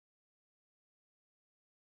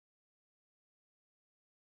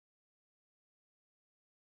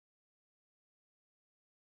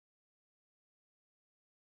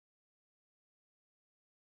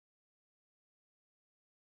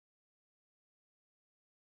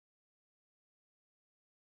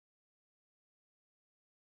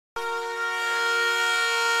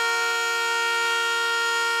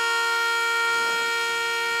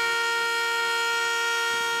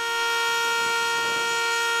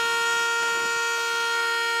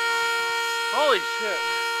Holy shit.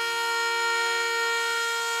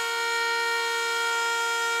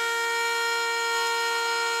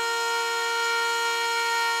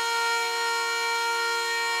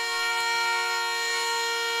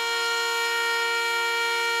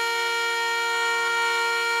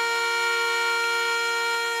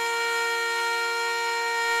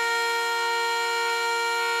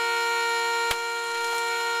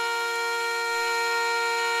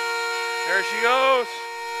 There she goes.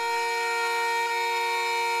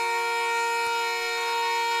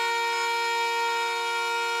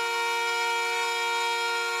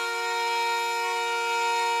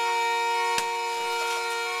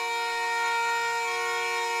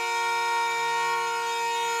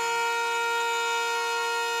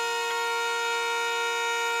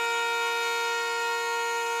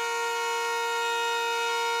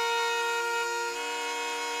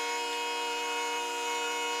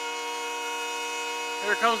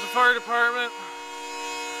 Here comes the fire department.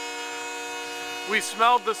 We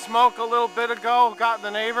smelled the smoke a little bit ago, got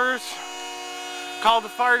the neighbors, called the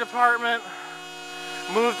fire department,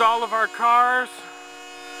 moved all of our cars,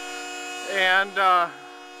 and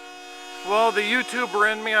well, the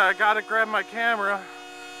YouTuber in me, I gotta grab my camera.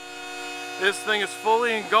 This thing is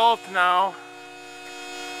fully engulfed now.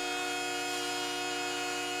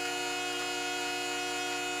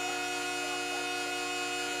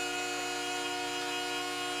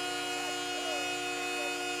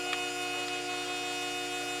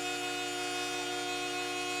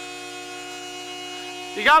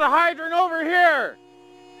 You got a hydrant over here.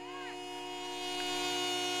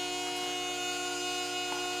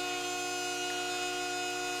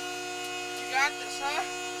 You got this, huh?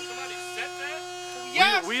 Somebody set that?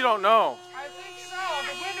 Yes. We don't know. I think so.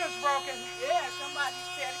 The window's broken. Yeah, somebody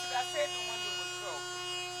said it because I said the window was broken.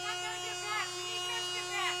 I'm not going to get back. We need to get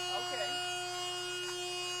back. Okay.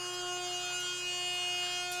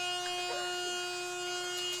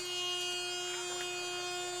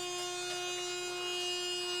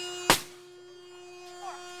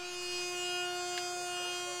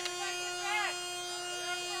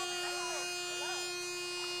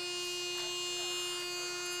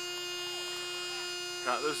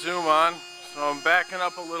 Got the zoom on, so I'm backing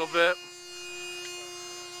up a little bit.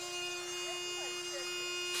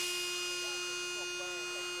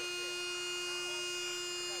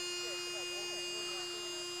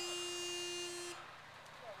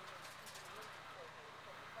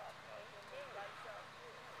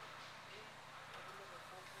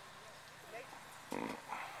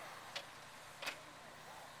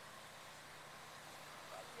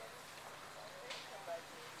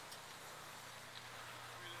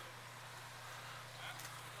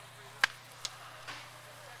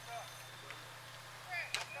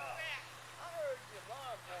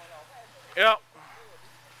 Yep.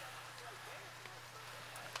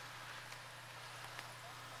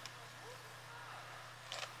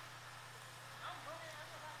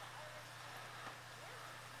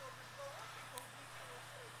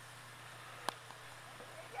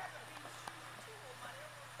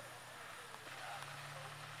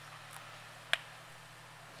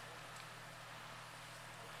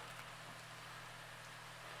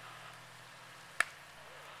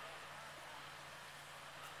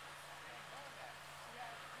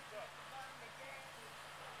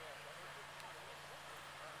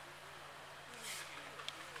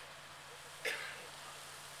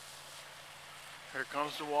 Here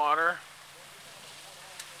comes the water.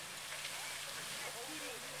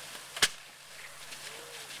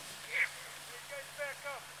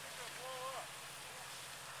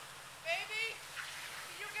 Baby,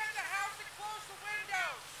 can you get in the house and close the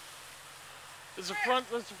windows? Is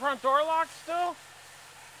the front door locked still?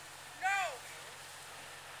 No.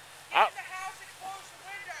 Get in the house and close the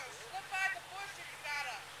windows. Slip by the bush if you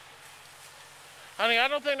gotta. Honey, I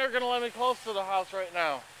don't think they're gonna let me close to the house right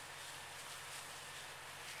now.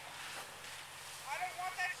 I don't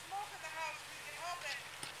want that smoke in the house if you can help it.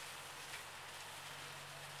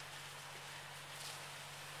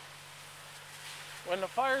 When the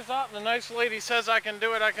fire's out and the nice lady says I can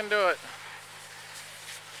do it, I can do it.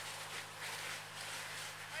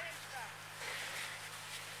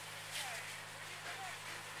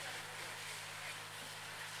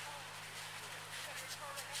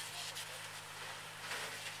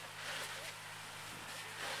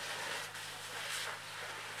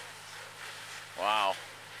 Wow.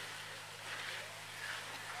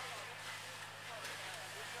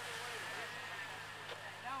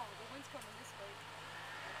 No,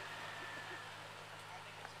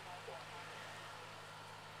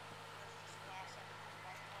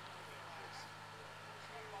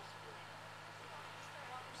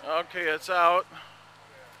 Okay, it's out.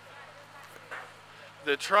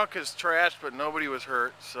 The truck is trashed, but nobody was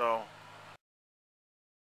hurt, so.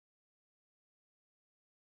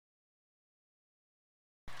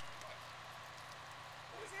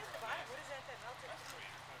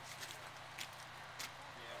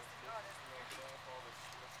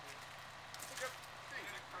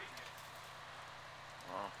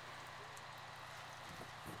 Oh.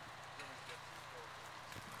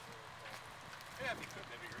 Yeah, that'd be good.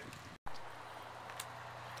 That'd be great.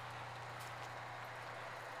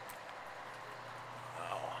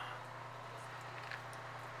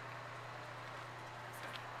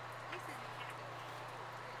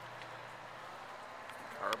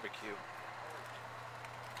 Barbecue.